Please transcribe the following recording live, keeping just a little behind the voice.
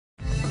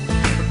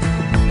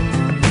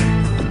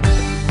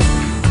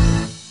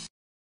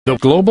The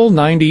Global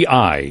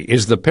 90i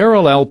is the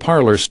parallel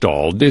parlor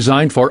stall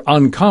designed for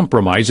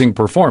uncompromising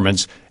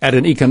performance at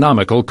an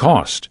economical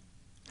cost.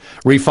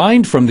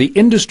 Refined from the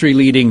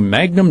industry-leading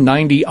Magnum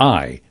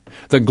 90i,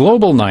 the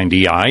Global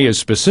 90i is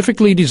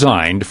specifically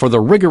designed for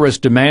the rigorous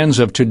demands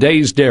of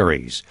today's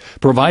dairies,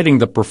 providing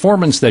the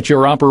performance that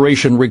your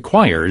operation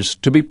requires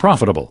to be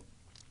profitable.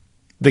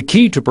 The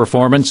key to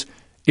performance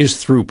is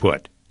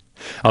throughput.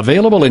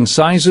 Available in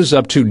sizes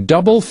up to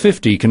double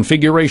 50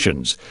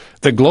 configurations,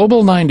 the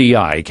Global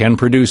 90i can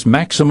produce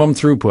maximum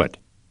throughput.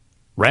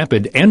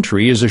 Rapid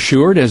entry is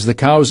assured as the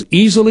cows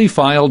easily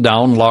file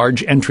down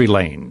large entry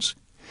lanes.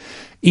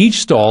 Each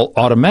stall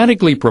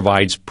automatically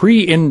provides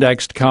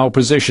pre-indexed cow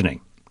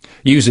positioning,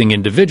 using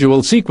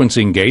individual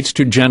sequencing gates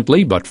to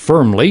gently but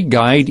firmly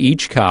guide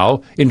each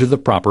cow into the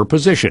proper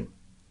position.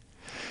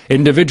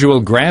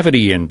 Individual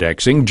gravity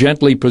indexing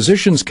gently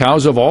positions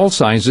cows of all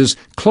sizes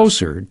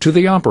closer to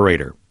the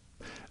operator.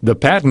 The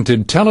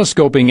patented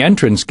telescoping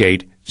entrance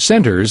gate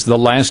centers the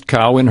last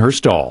cow in her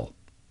stall.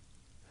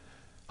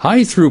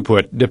 High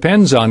throughput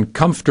depends on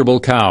comfortable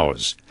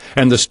cows,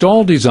 and the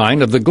stall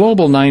design of the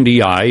Global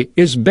 90i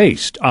is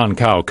based on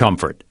cow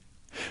comfort.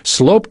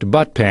 Sloped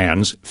butt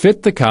pans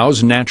fit the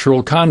cow's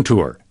natural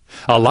contour,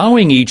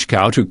 allowing each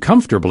cow to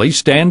comfortably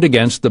stand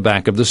against the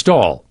back of the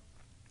stall.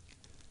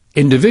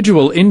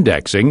 Individual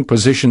indexing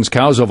positions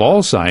cows of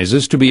all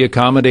sizes to be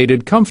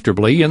accommodated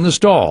comfortably in the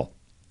stall.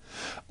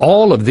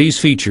 All of these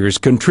features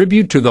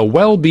contribute to the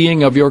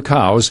well-being of your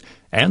cows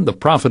and the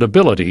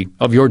profitability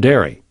of your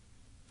dairy.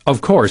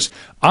 Of course,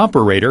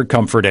 operator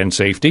comfort and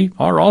safety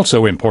are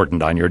also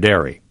important on your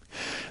dairy.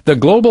 The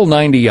Global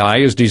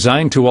 90i is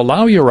designed to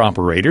allow your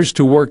operators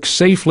to work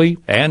safely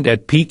and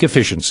at peak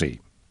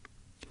efficiency.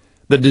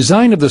 The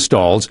design of the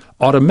stalls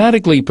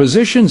automatically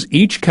positions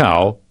each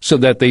cow so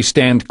that they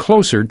stand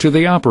closer to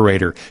the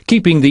operator,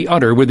 keeping the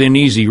udder within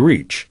easy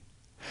reach.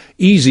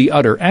 Easy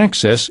udder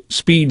access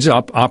speeds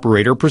up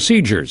operator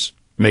procedures,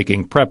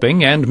 making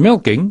prepping and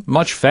milking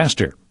much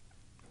faster.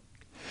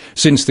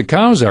 Since the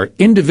cows are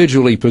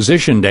individually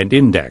positioned and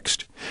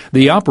indexed,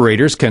 the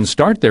operators can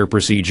start their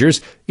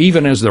procedures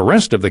even as the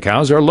rest of the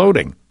cows are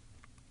loading.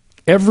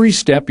 Every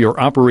step your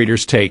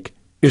operators take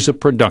is a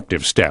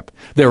productive step.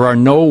 There are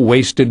no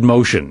wasted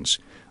motions.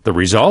 The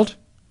result?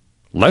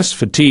 Less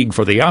fatigue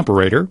for the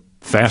operator,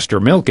 faster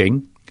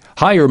milking,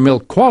 higher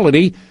milk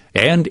quality,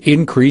 and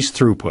increased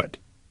throughput.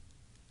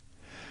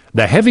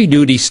 The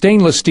heavy-duty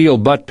stainless steel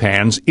butt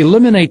pans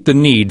eliminate the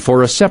need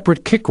for a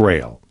separate kick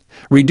rail,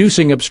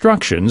 reducing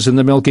obstructions in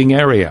the milking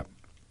area.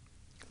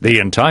 The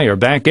entire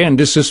back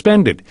end is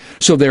suspended,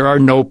 so there are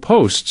no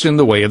posts in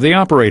the way of the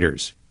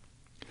operators.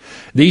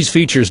 These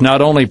features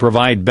not only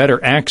provide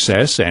better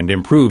access and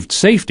improved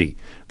safety,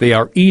 they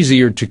are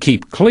easier to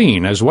keep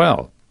clean as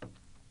well.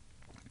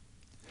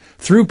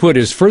 Throughput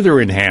is further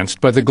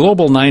enhanced by the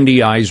Global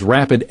 90i's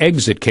rapid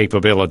exit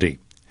capability.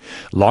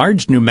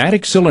 Large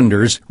pneumatic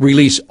cylinders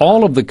release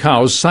all of the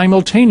cows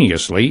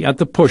simultaneously at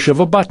the push of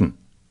a button.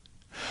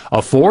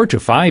 A 4 to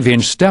 5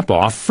 inch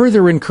step-off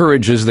further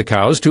encourages the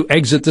cows to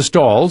exit the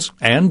stalls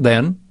and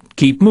then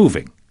keep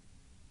moving.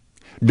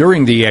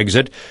 During the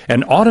exit,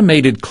 an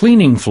automated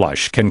cleaning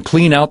flush can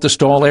clean out the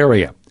stall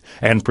area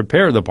and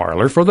prepare the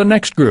parlor for the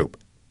next group.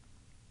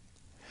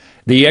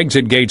 The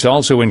exit gates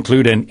also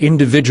include an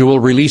individual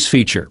release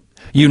feature,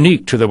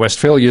 unique to the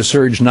Westphalia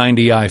Surge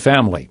 90i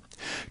family.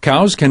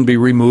 Cows can be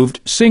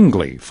removed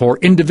singly for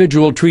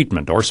individual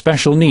treatment or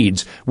special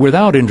needs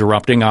without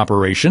interrupting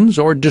operations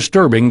or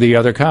disturbing the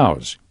other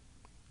cows.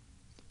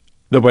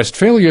 The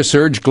Westphalia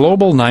Surge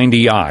Global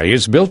 90i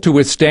is built to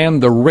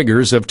withstand the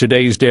rigors of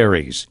today's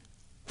dairies.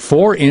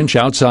 4-inch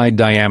outside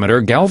diameter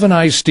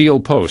galvanized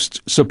steel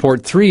posts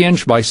support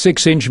 3-inch by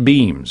 6-inch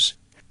beams.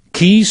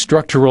 Key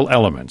structural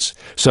elements,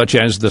 such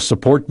as the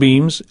support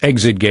beams,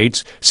 exit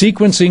gates,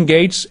 sequencing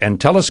gates, and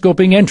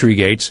telescoping entry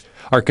gates,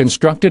 are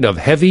constructed of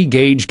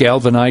heavy-gauge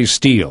galvanized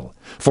steel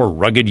for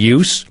rugged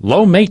use,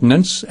 low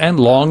maintenance, and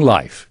long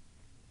life.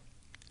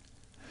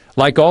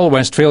 Like all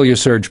Westphalia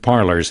Surge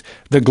parlors,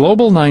 the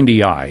Global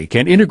 90i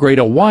can integrate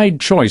a wide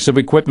choice of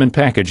equipment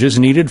packages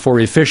needed for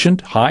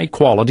efficient,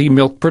 high-quality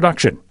milk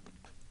production.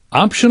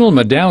 Optional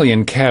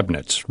medallion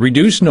cabinets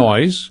reduce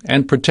noise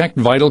and protect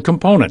vital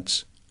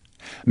components.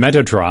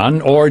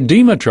 Metatron or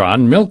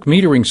Dematron milk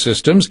metering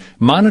systems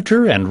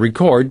monitor and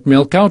record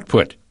milk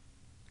output.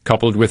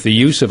 Coupled with the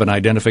use of an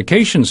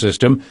identification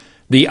system,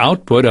 the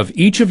output of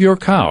each of your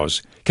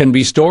cows can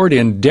be stored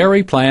in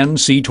Dairy Plan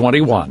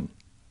C21.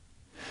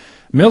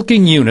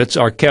 Milking units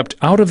are kept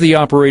out of the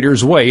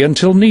operator's way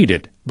until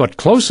needed, but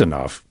close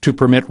enough to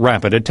permit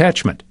rapid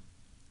attachment.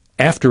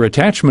 After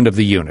attachment of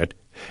the unit,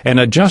 an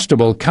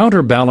adjustable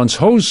counterbalance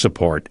hose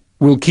support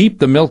will keep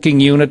the milking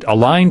unit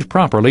aligned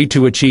properly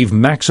to achieve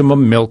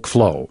maximum milk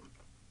flow.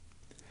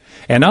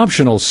 An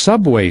optional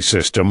subway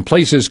system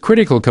places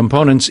critical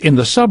components in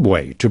the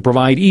subway to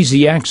provide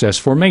easy access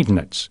for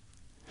maintenance.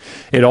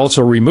 It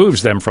also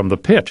removes them from the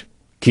pit,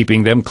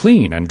 keeping them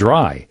clean and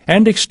dry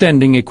and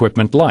extending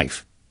equipment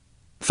life.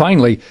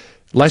 Finally,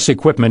 less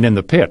equipment in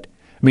the pit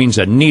means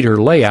a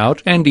neater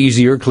layout and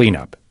easier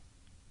cleanup.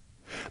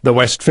 The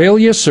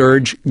Westphalia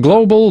Surge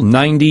Global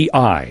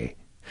 90i,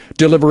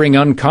 delivering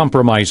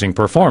uncompromising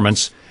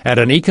performance at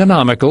an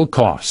economical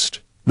cost.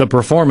 The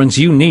performance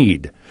you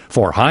need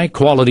for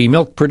high-quality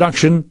milk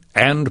production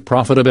and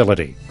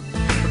profitability.